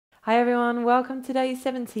Hi everyone, welcome to day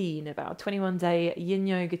 17 of our 21-day Yin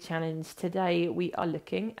Yoga challenge. Today we are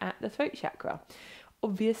looking at the throat chakra,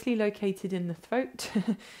 obviously located in the throat.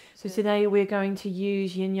 So today we're going to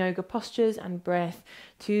use Yin Yoga postures and breath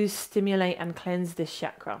to stimulate and cleanse this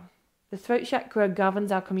chakra. The throat chakra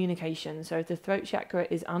governs our communication, so if the throat chakra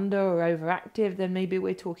is under or overactive, then maybe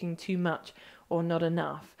we're talking too much or not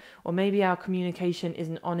enough, or maybe our communication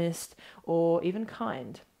isn't honest or even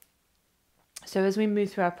kind. So as we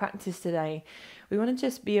move through our practice today, we want to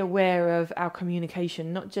just be aware of our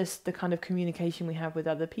communication, not just the kind of communication we have with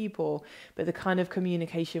other people, but the kind of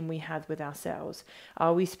communication we have with ourselves.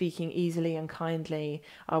 Are we speaking easily and kindly?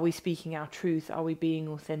 Are we speaking our truth? Are we being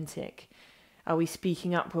authentic? Are we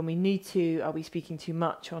speaking up when we need to? Are we speaking too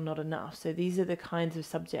much or not enough? So these are the kinds of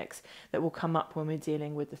subjects that will come up when we're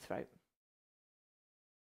dealing with the throat.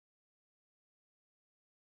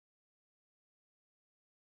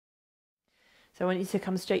 So I want you to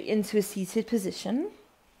come straight into a seated position.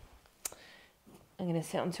 I'm going to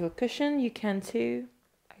sit onto a cushion. You can too.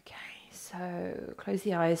 Okay, so close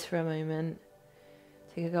the eyes for a moment.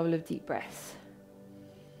 Take a couple of deep breaths.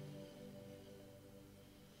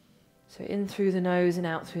 So in through the nose and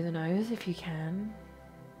out through the nose if you can.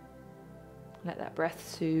 Let that breath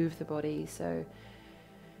soothe the body. So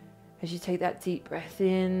as you take that deep breath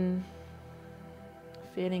in,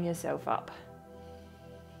 feeling yourself up.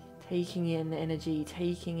 Taking in energy,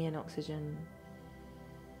 taking in oxygen.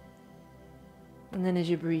 And then as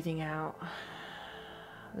you're breathing out,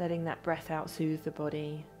 letting that breath out soothe the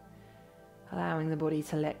body, allowing the body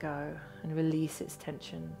to let go and release its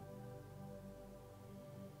tension.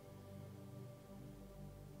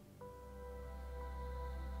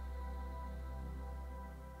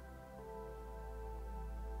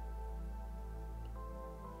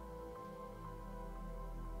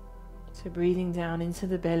 So breathing down into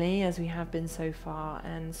the belly as we have been so far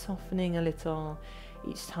and softening a little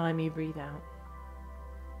each time you breathe out.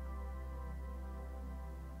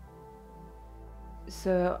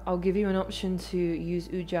 So I'll give you an option to use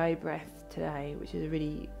Ujjayi breath today, which is a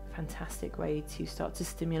really fantastic way to start to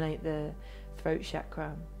stimulate the throat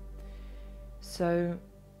chakra. So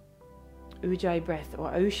Ujjayi breath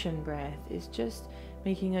or ocean breath is just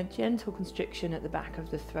making a gentle constriction at the back of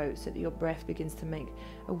the throat so that your breath begins to make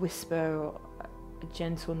a whisper or a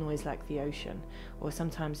gentle noise like the ocean, or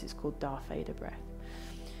sometimes it's called Dartheda breath.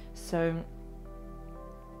 So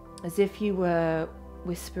as if you were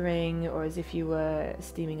whispering or as if you were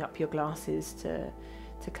steaming up your glasses to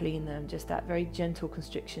clean them, just that very gentle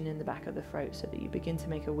constriction in the back of the throat so that you begin to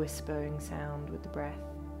make a whispering sound with the breath.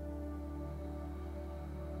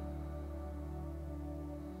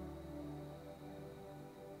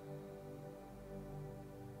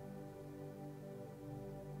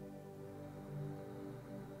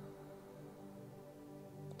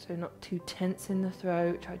 So not too tense in the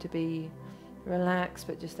throat, try to be relaxed,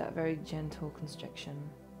 but just that very gentle constriction.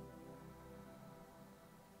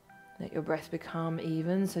 Let your breath become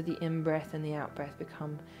even, so the in-breath and the out-breath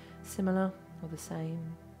become similar or the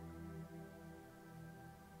same.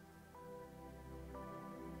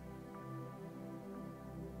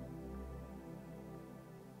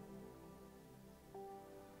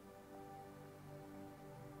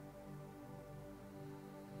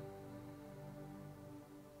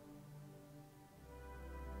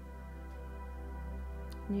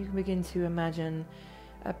 You can begin to imagine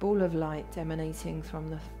a ball of light emanating from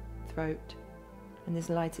the throat, and this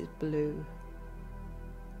light is blue.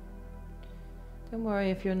 Don't worry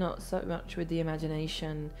if you're not so much with the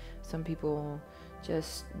imagination. Some people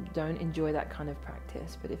just don't enjoy that kind of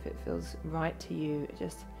practice, but if it feels right to you,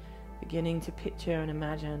 just beginning to picture and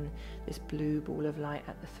imagine this blue ball of light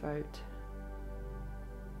at the throat.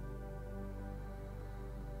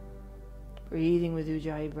 Breathing with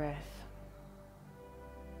Ujjayi breath.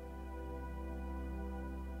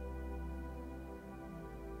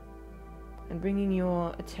 And bringing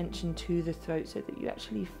your attention to the throat so that you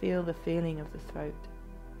actually feel the feeling of the throat.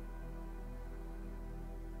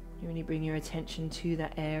 You really bring your attention to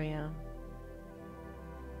that area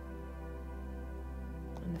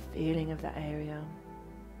and the feeling of that area.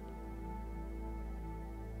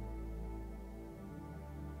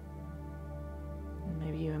 And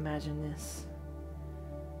maybe you imagine this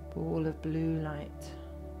ball of blue light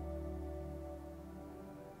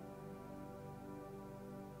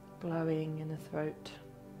glowing in the throat.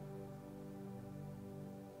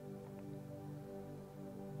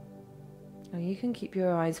 Now you can keep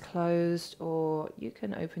your eyes closed or you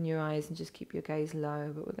can open your eyes and just keep your gaze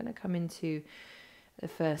low, but we're going to come into the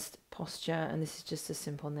first posture, and this is just a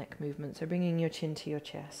simple neck movement. So bringing your chin to your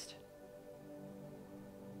chest.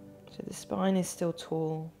 So the spine is still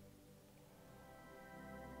tall.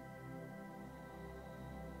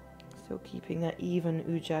 Still keeping that even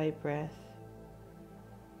ujjayi breath.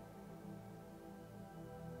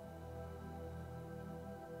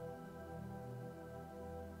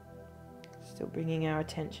 Still bringing our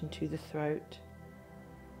attention to the throat.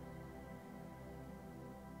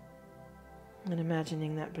 And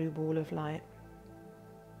imagining that blue ball of light.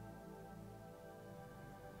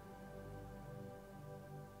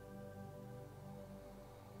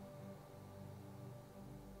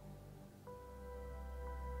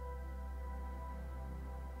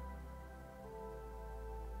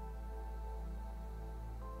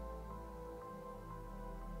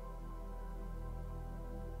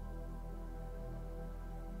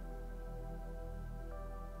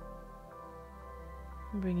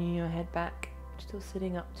 Bringing your head back, still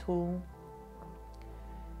sitting up tall.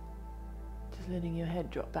 Just letting your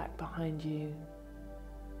head drop back behind you.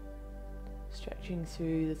 Stretching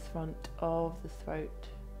through the front of the throat.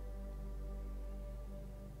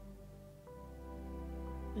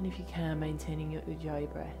 And if you can, maintaining your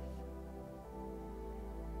ujjayi breath.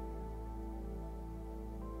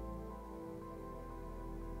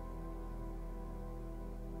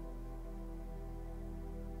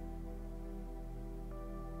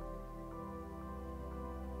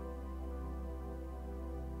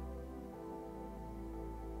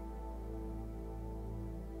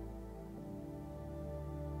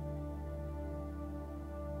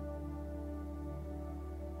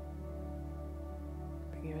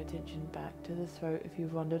 Your attention back to the throat if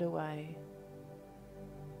you've wandered away.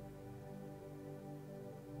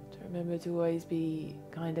 So remember to always be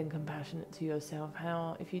kind and compassionate to yourself.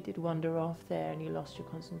 How, if you did wander off there and you lost your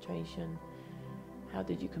concentration, how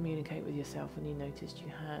did you communicate with yourself when you noticed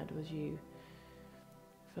you had? Was you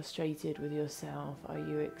frustrated with yourself? Are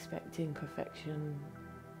you expecting perfection?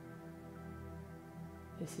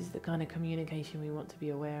 This is the kind of communication we want to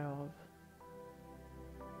be aware of.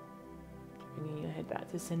 Bringing your head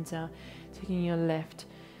back to center, taking your left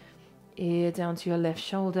ear down to your left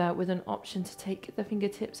shoulder with an option to take the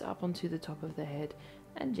fingertips up onto the top of the head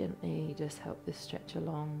and gently just help this stretch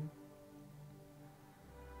along.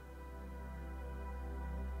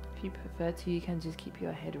 If you prefer to, you can just keep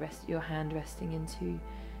your hand resting into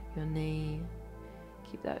your knee.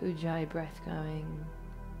 Keep that ujjayi breath going.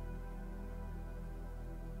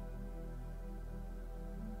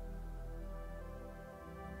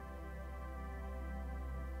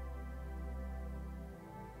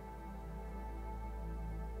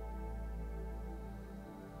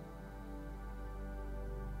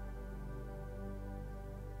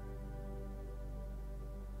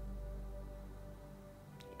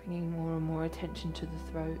 Bringing more and more attention to the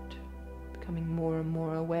throat, becoming more and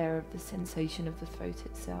more aware of the sensation of the throat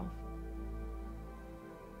itself.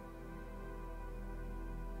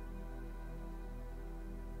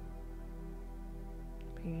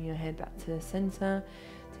 Bringing your head back to the center,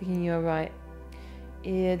 taking your right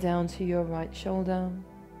ear down to your right shoulder.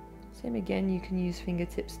 Same again, you can use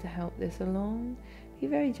fingertips to help this along. Be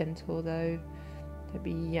very gentle though. Don't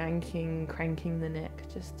be yanking, cranking the neck,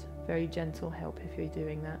 just very gentle help if you're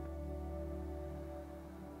doing that.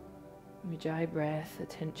 Ujjayi breath,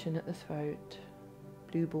 attention at the throat,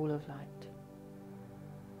 blue ball of light.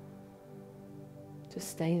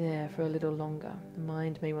 Just stay there for a little longer. The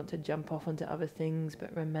mind may want to jump off onto other things,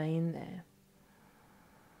 but remain there.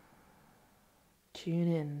 Tune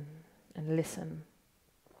in and listen.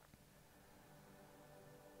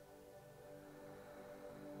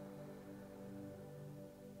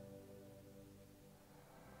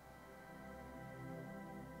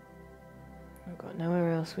 We've got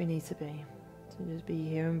nowhere else we need to be, so just be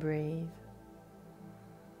here and breathe.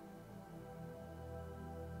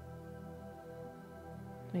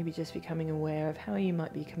 Maybe just becoming aware of how you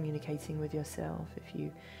might be communicating with yourself. If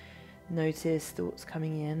you notice thoughts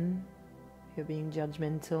coming in, if you're being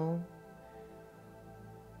judgmental,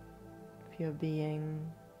 if you're being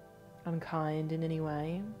unkind in any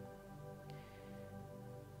way,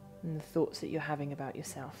 and the thoughts that you're having about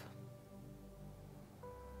yourself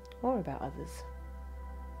or about others.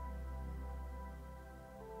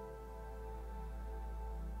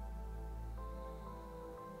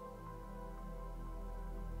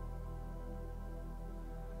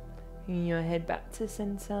 Bringing your head back to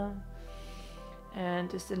center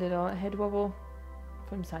and just a little head wobble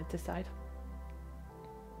from side to side.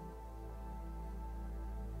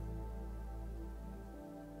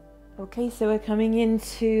 Okay, so we're coming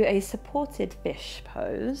into a supported fish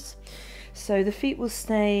pose. So the feet will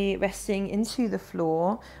stay resting into the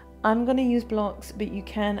floor. I'm going to use blocks, but you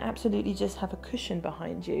can absolutely just have a cushion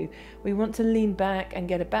behind you. We want to lean back and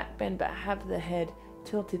get a back bend, but have the head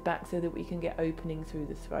tilted back so that we can get opening through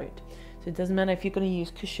the throat. So it doesn't matter if you're going to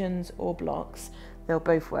use cushions or blocks, they'll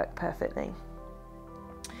both work perfectly.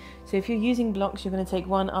 So if you're using blocks, you're going to take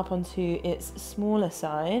one up onto its smaller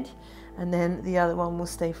side, and then the other one will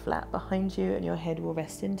stay flat behind you and your head will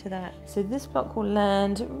rest into that. So this block will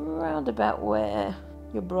land round about where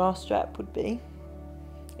your bra strap would be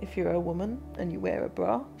if you're a woman and you wear a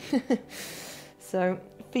bra. So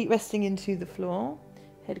feet resting into the floor,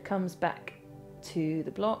 head comes back to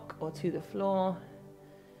the block or to the floor.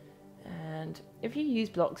 And if you use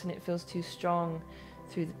blocks and it feels too strong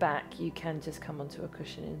through the back, you can just come onto a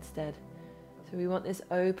cushion instead. So we want this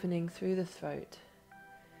opening through the throat.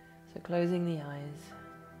 So closing the eyes.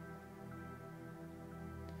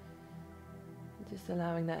 Just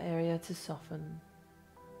allowing that area to soften.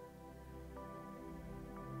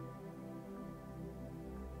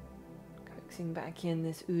 Coaxing back in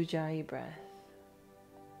this Ujjayi breath.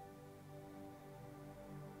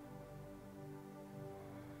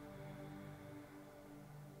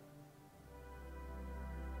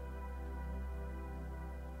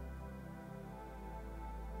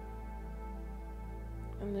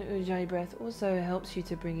 And the Ujjayi breath also helps you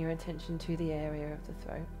to bring your attention to the area of the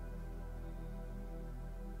throat.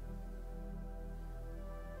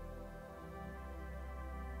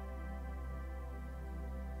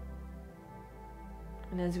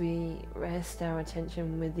 And as we rest our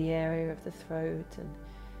attention with the area of the throat, and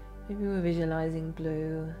maybe we're visualizing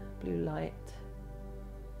blue light.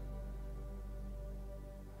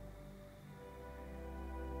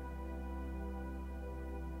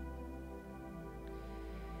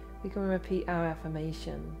 We can repeat our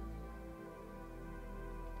affirmation.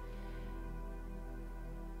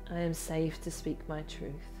 I am safe to speak my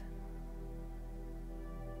truth.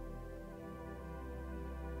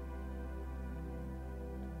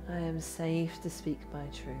 I am safe to speak my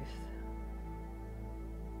truth.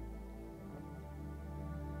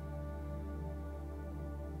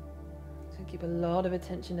 So keep a lot of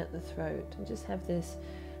attention at the throat and just have this,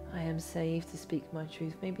 I am safe to speak my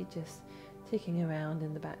truth, maybe just ticking around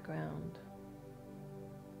in the background.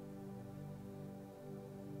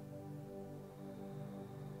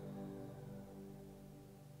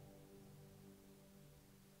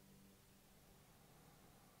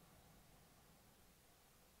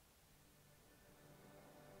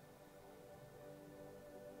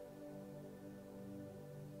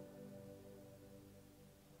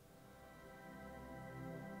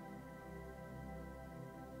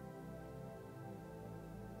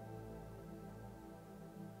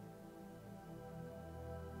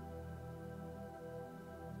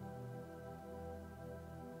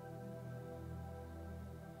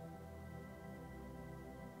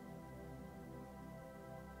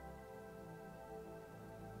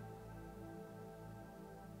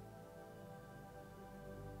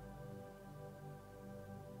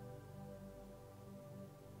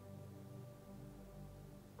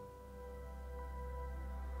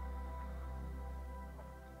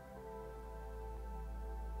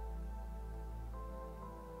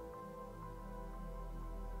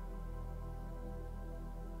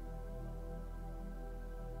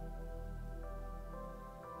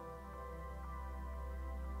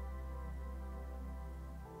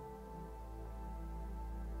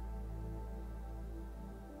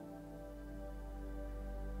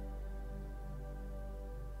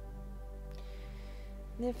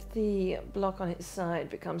 And if the block on its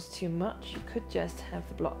side becomes too much, you could just have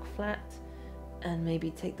the block flat and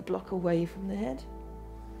maybe take the block away from the head.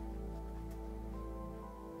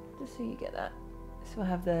 Just so you get that. So we'll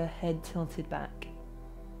have the head tilted back.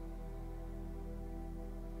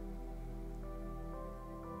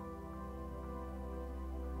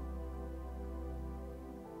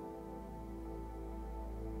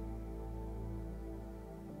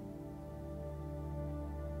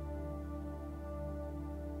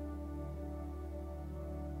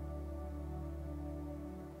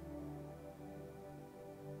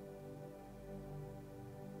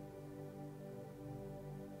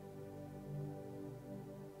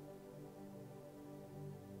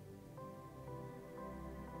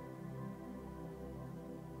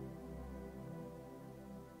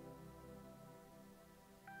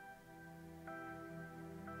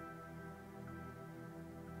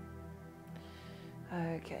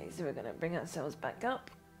 Okay, so we're going to bring ourselves back up.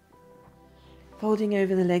 Folding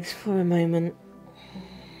over the legs for a moment.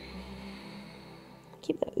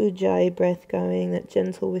 Keep that Ujjayi breath going, that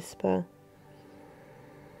gentle whisper.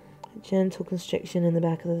 A gentle constriction in the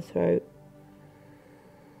back of the throat.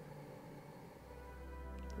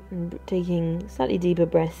 And taking slightly deeper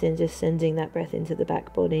breaths in, just sending that breath into the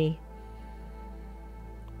back body.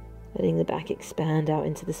 letting the back expand out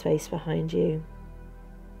into the space behind you.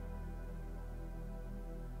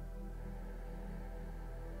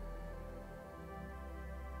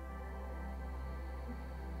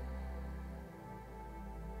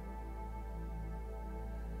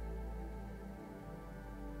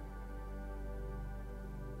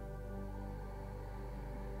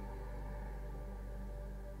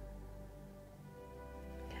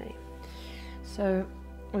 Okay, so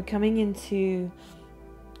we're coming into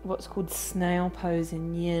what's called snail pose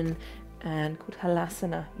in yin and called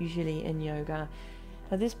halasana usually in yoga.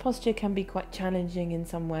 Now this posture can be quite challenging in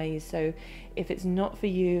some ways, so if it's not for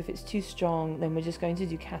you, if it's too strong, then we're just going to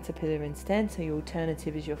do caterpillar instead. So your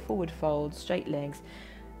alternative is your forward fold, straight legs,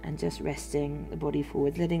 and just resting the body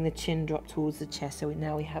forward, letting the chin drop towards the chest, so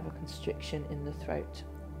now we have a constriction in the throat.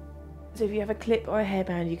 So if you have a clip or a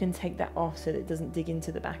hairband, you can take that off so that it doesn't dig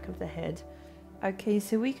into the back of the head. Okay,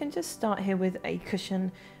 so we can just start here with a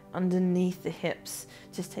cushion underneath the hips,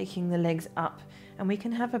 just taking the legs up, and we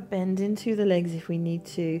can have a bend into the legs if we need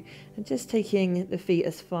to, and just taking the feet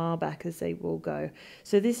as far back as they will go.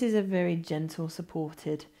 So this is a very gentle,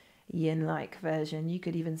 supported yin-like version. You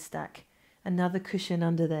could even stack another cushion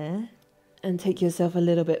under there and take yourself a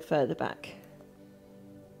little bit further back.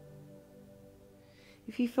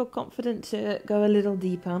 If you feel confident to go a little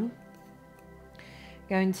deeper,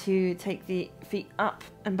 going to take the feet up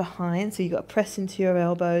and behind, so you've got to press into your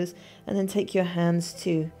elbows and then take your hands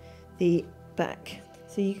to the back.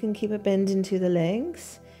 So you can keep a bend into the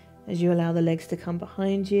legs as you allow the legs to come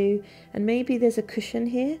behind you, and maybe there's a cushion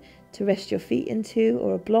here to rest your feet into,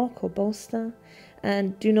 or a block or bolster,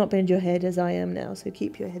 and do not bend your head as I am now, so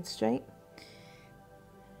keep your head straight.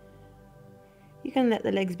 You can let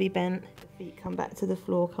the legs be bent, the feet come back to the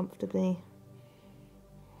floor comfortably.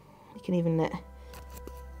 You can even let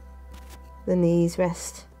the knees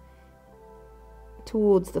rest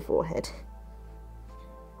towards the forehead.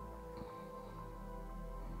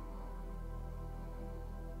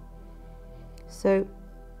 So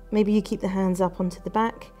maybe you keep the hands up onto the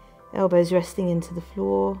back, elbows resting into the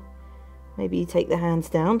floor. Maybe you take the hands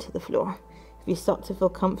down to the floor. If you start to feel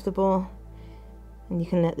comfortable, and you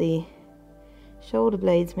can let the shoulder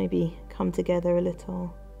blades maybe come together a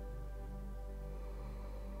little.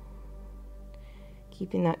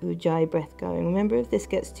 Keeping that ujjayi breath going. Remember, if this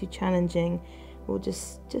gets too challenging, we'll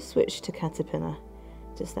just switch to caterpillar.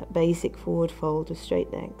 Just that basic forward fold with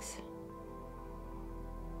straight legs.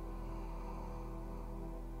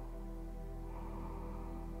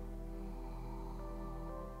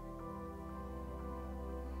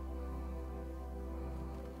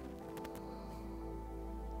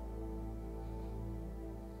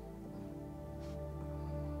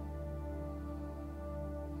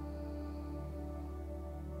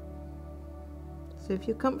 So if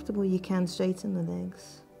you're comfortable, you can straighten the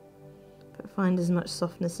legs, but find as much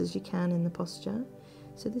softness as you can in the posture.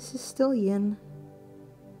 So this is still yin.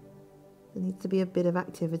 There needs to be a bit of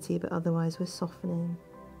activity, but otherwise we're softening.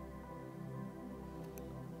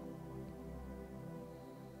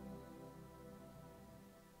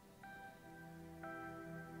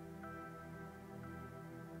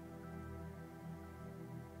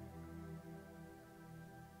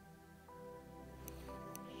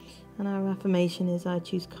 And our affirmation is, I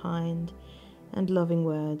choose kind and loving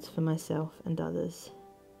words for myself and others.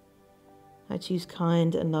 I choose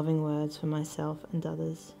kind and loving words for myself and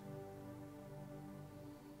others.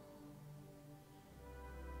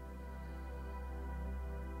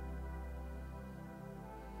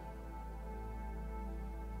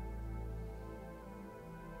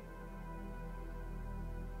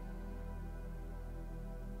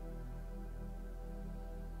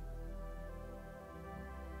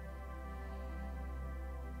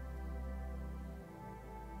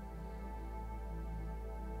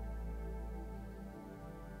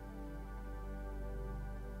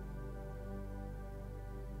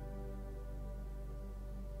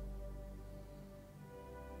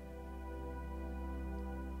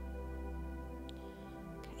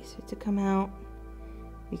 So to come out,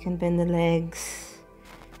 we can bend the legs,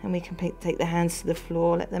 and we can take the hands to the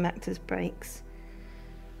floor, let them act as brakes.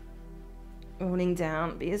 Rolling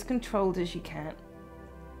down, be as controlled as you can.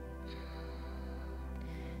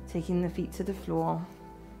 Taking the feet to the floor.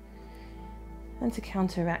 And to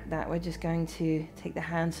counteract that, we're just going to take the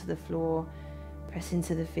hands to the floor, press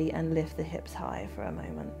into the feet and lift the hips high for a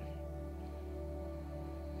moment.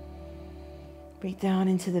 Breathe down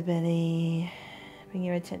into the belly. Bring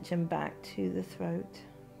your attention back to the throat.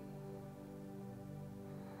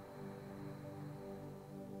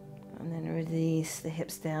 And then release the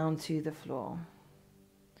hips down to the floor.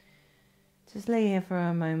 Just lay here for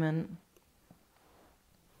a moment.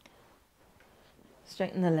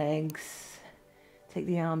 Straighten the legs. Take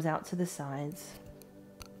the arms out to the sides.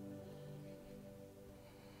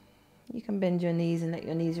 You can bend your knees and let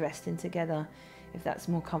your knees rest in together if that's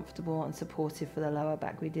more comfortable and supportive for the lower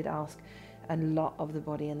back. We did ask a lot of the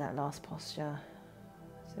body in that last posture,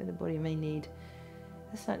 so the body may need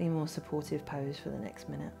a slightly more supportive pose for the next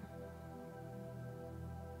minute.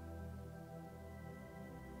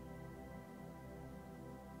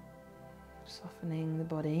 Softening the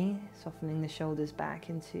body, softening the shoulders back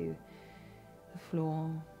into the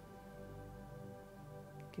floor,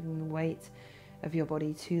 giving the weight of your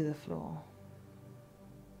body to the floor.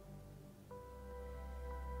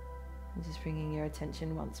 And just bringing your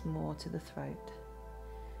attention once more to the throat,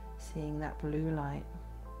 seeing that blue light.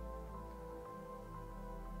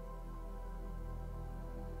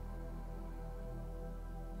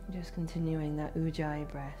 Just continuing that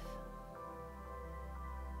ujjayi breath.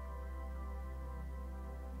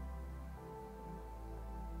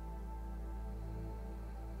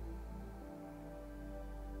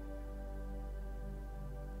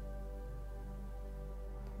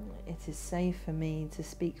 It is safe for me to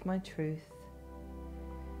speak my truth.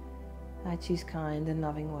 I choose kind and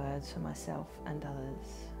loving words for myself and others.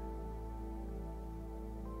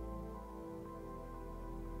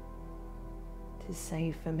 It is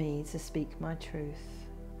safe for me to speak my truth.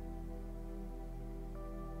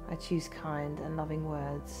 I choose kind and loving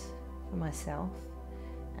words for myself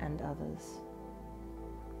and others.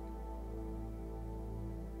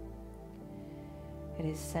 It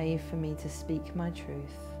is safe for me to speak my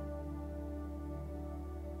truth.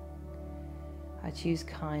 I choose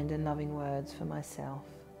kind and loving words for myself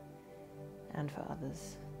and for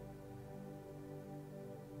others.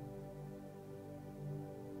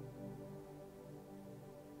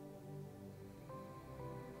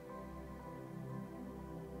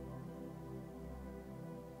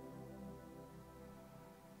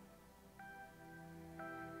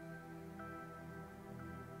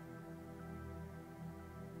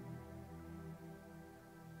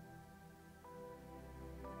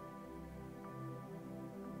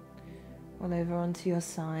 Roll over onto your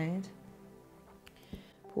side.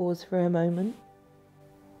 Pause for a moment.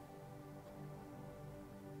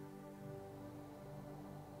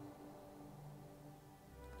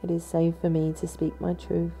 It is safe for me to speak my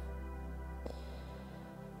truth.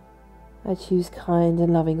 I choose kind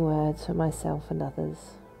and loving words for myself and others.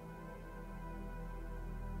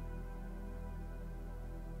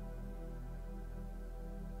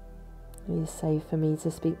 It is safe for me to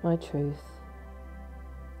speak my truth.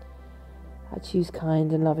 I choose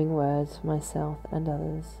kind and loving words for myself and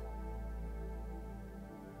others.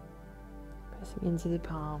 Pressing into the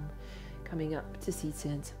palm, coming up to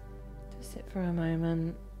seated. Just sit for a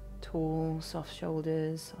moment. Tall, soft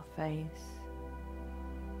shoulders, soft face.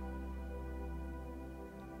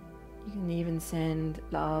 You can even send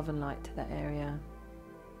love and light to that area.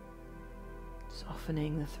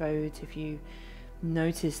 Softening the throat if you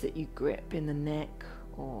notice that you grip in the neck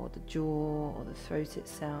or the jaw or the throat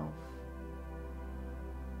itself.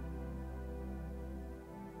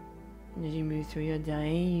 And as you move through your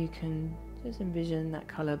day, you can just envision that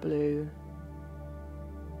colour blue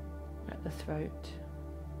at the throat.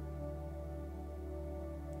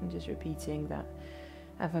 And just repeating that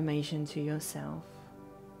affirmation to yourself.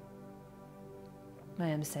 I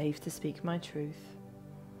am safe to speak my truth.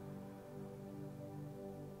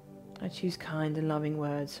 I choose kind and loving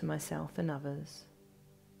words for myself and others.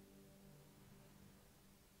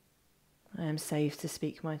 I am safe to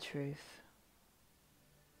speak my truth.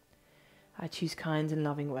 I choose kind and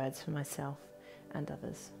loving words for myself and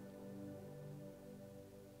others.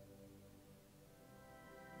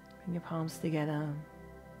 Bring your palms together.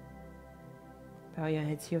 Bow your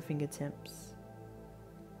head to your fingertips.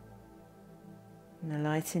 And the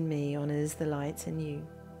light in me honors the light in you.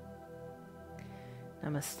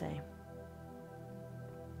 Namaste.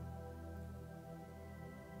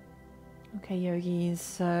 Okay, yogis,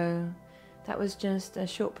 so that was just a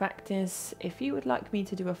short practice. If you would like me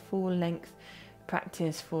to do a full length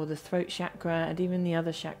practice for the throat chakra and even the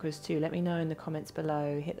other chakras too, let me know in the comments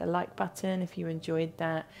below. Hit the like button if you enjoyed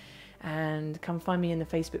that, and come find me in the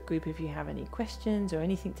Facebook group if you have any questions or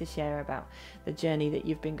anything to share about the journey that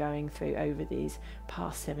you've been going through over these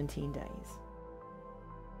past 17 days.